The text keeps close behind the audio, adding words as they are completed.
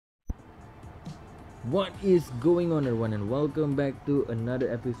What is going on, everyone, and welcome back to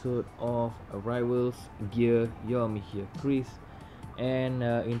another episode of Rivals Gear. You're me here, Chris, and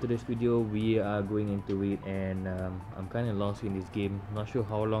in today's video we are going into it, and I'm kind of lost in this game. Not sure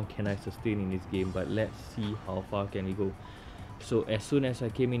how long can I sustain in this game, but let's see how far can we go. So as soon as I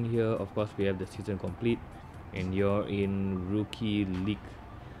came in here, of course we have the season complete, and you're in Rookie League.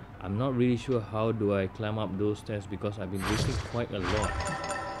 I'm not really sure how do I climb up those stairs because I've been racing quite a lot.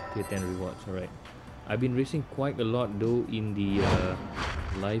 Tier 10 rewards, alright. I've been racing quite a lot though in the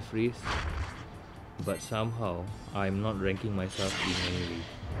live race, but somehow I'm not ranking myself in any league.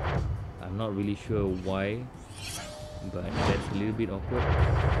 I'm not really sure why, but that's a little bit awkward.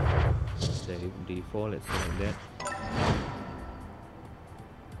 Day 4, let's go like that.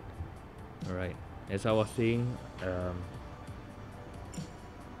 Alright, as I was saying,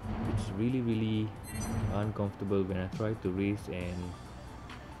 it's really uncomfortable when I try to race and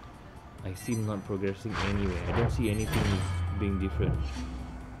I seem not progressing anywhere. I don't see anything being different.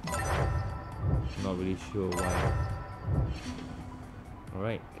 Not really sure why.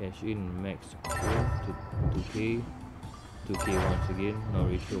 Alright, cash in max to 2k. 2k once again. Not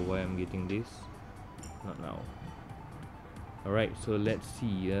really sure why I'm getting this. Not now. Alright, so let's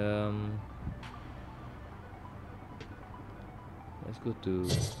see. Let's go to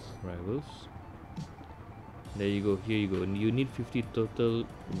rivals. There you go, here you go. You need 50 total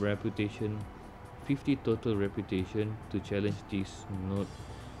reputation. 50 total reputation to challenge this node.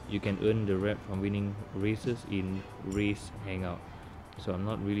 You can earn the rep from winning races in race hangout. So I'm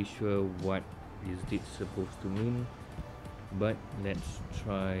not really sure what is this supposed to mean, but let's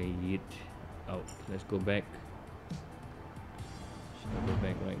try it out. Let's go back. Should I go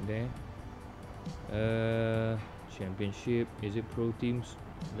back right there? Championship. Is it pro teams?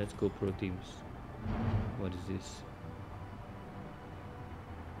 Let's go pro teams. What is this?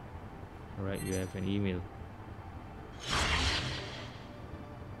 Alright, you have an email.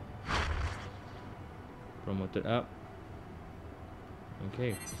 Promoted up.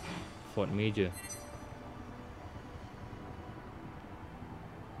 Okay. Fort Major.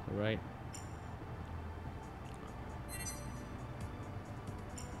 Alright.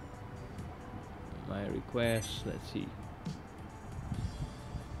 My request, let's see.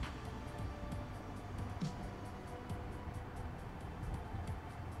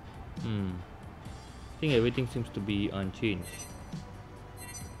 I think everything seems to be unchanged.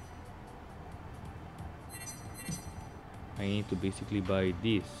 I need to basically buy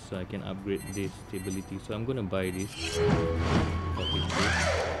this so I can upgrade this stability. So I'm gonna buy this.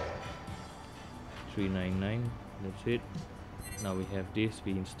 399. That's it. Now we have this.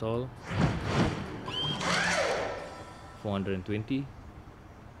 We install 420.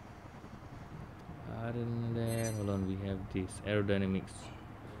 Other than that, hold on. We have this aerodynamics.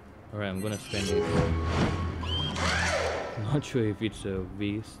 Alright, I'm gonna spend it. Not sure if it's a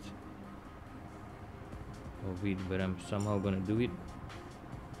waste of it, but I'm somehow gonna do it.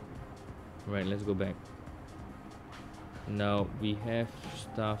 Right, let's go back. Now we have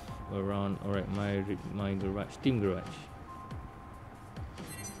stuff around. Alright, my garage, Steam garage.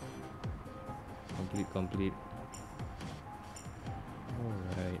 Complete.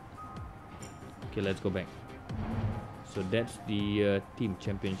 Alright. Okay, let's go back. So that's the team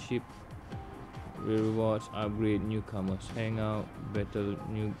championship. Rewards, upgrade, newcomers, hangout, battle,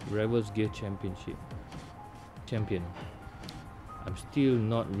 new Rivals Gear championship. Champion. I'm still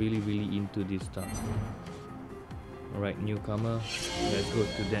not really into this stuff. Alright, newcomer. Let's go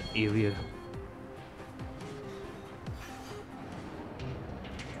to that area.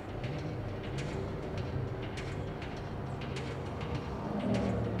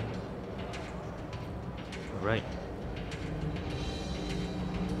 Alright.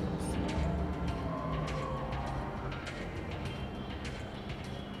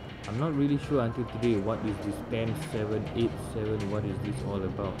 I'm not really sure until today what is this PEN 787, what is this all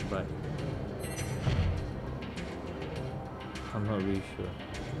about, but I'm not really sure.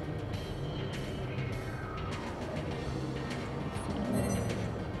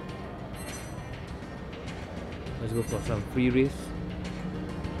 Let's go for some free race.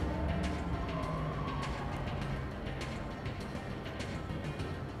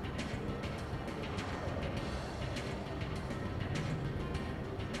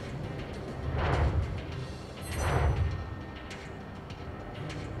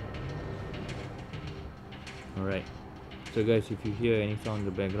 Alright, so guys, if you hear any sound in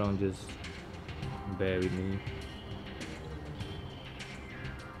the background, just bear with me.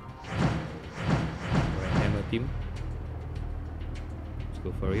 Alright, Hammer team. Let's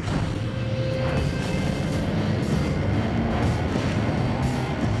go for it.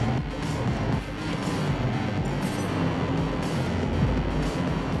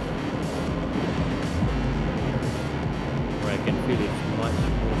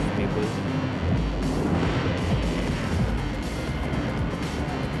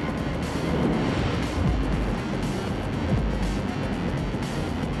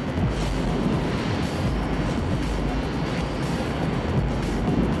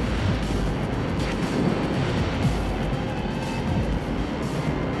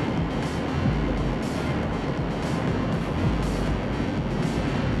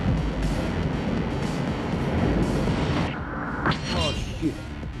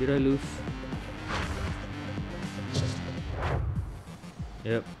 Did I lose?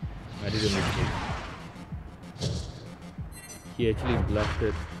 Yep, I did a mistake. He actually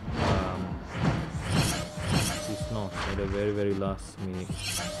blasted his nose at the very last minute.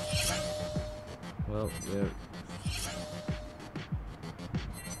 Well,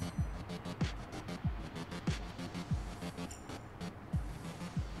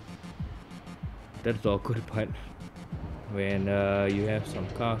 that's the awkward part when you have some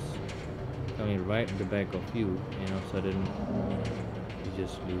cars coming right in the back of you and all of a sudden you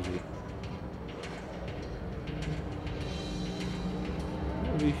just lose it. I'm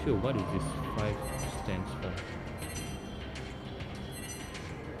not really sure what is this 5 stands for.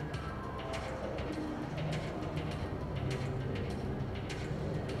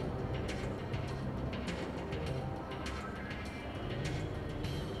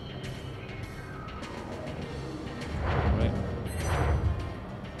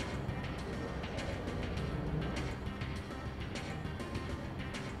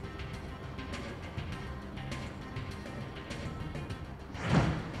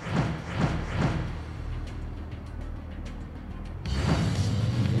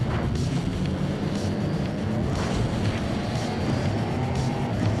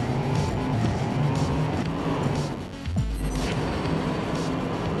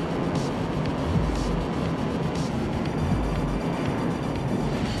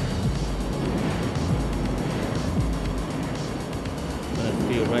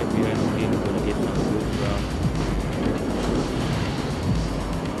 Right behind me, I'm gonna get some good ground.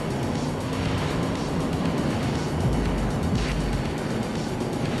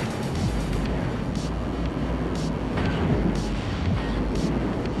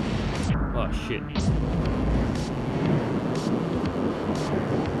 Oh shit.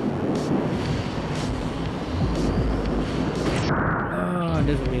 Ah,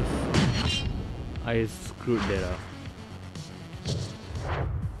 that's a miss. I screwed that up.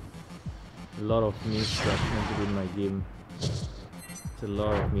 A lot of misjudgment in my game. It's a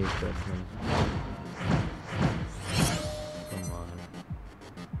lot of misjudgment. Come on.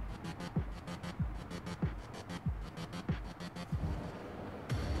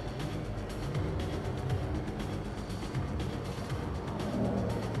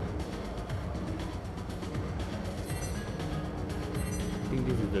 I think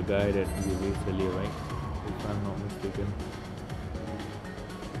this is the guy that we raced earlier, right? If I'm not mistaken.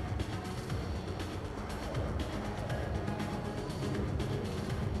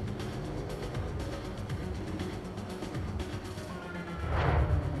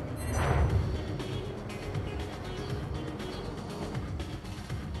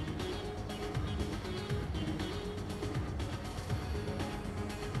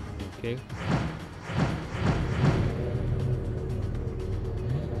 Okay.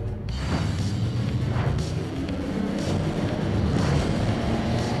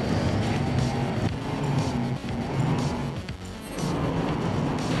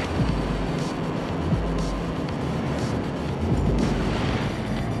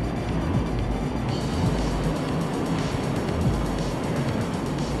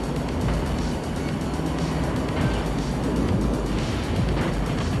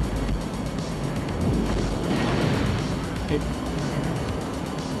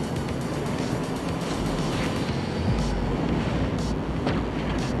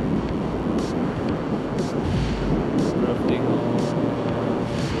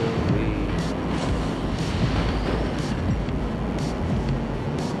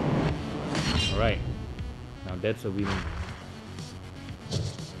 Alright, now that's a win.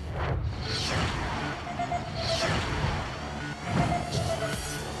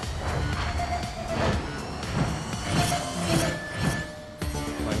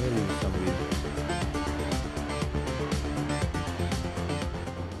 Finally some win.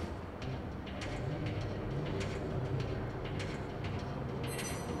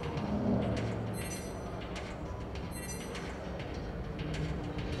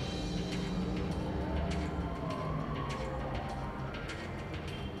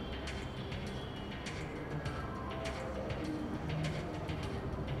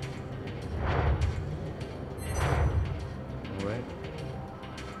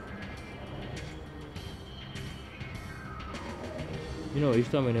 You know,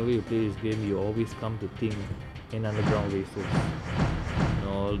 each time whenever you play this game, you always come to think in underground races. You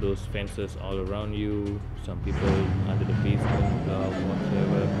know, all those fences all around you, some people under the basement,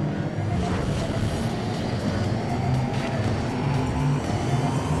 whatever.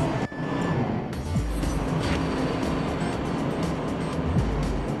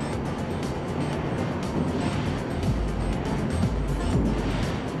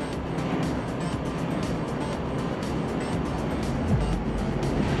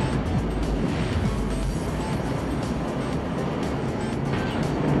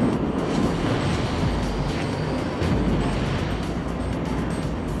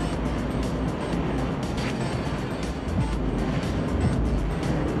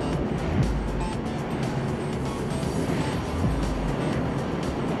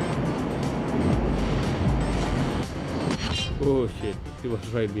 Oh shit, he was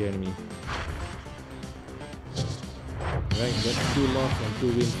right behind me. Right, that's 2 losses and 2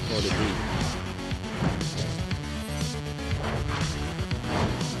 wins for the Breeze.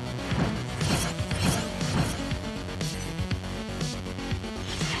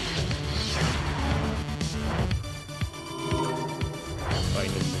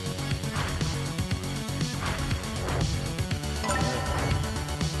 Finally.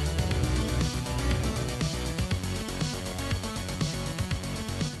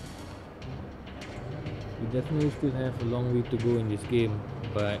 We definitely still have a long way to go in this game,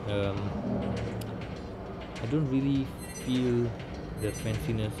 but I don't really feel the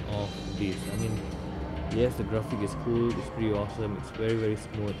fanciness of this. I mean, yes, the graphic is cool, it's pretty awesome, it's very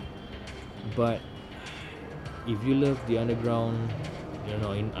smooth, but if you love the underground, you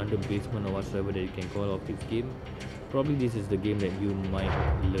know, in under basement or whatsoever that you can call of this game, probably this is the game that you might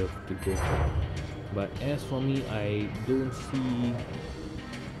love to go for. But as for me, I don't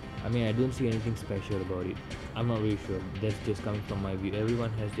see anything special about it. I'm not really sure. That's just coming from my view.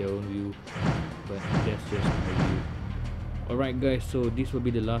 Everyone has their own view, but that's just my view. Alright guys, so this will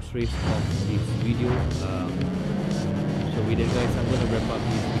be the last race of this video. So with that guys, I'm gonna wrap up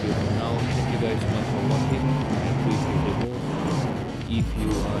this video for now. Thank you guys so much for watching. I appreciate the most. If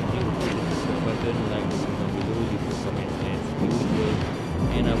you are new, hit the subscribe button, like the video down below, leave your comments as usual,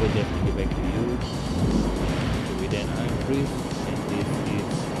 and I will definitely get back to you. So with that, I'm Chris, and this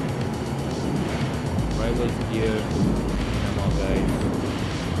is Rivals Gear. Come on guys.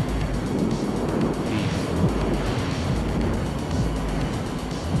 Peace.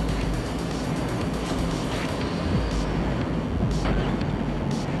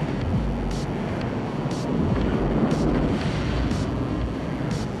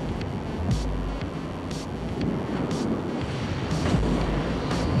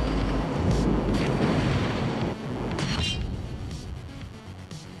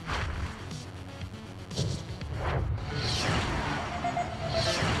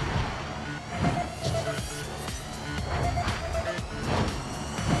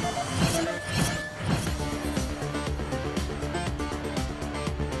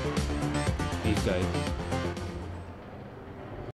 Peace guys.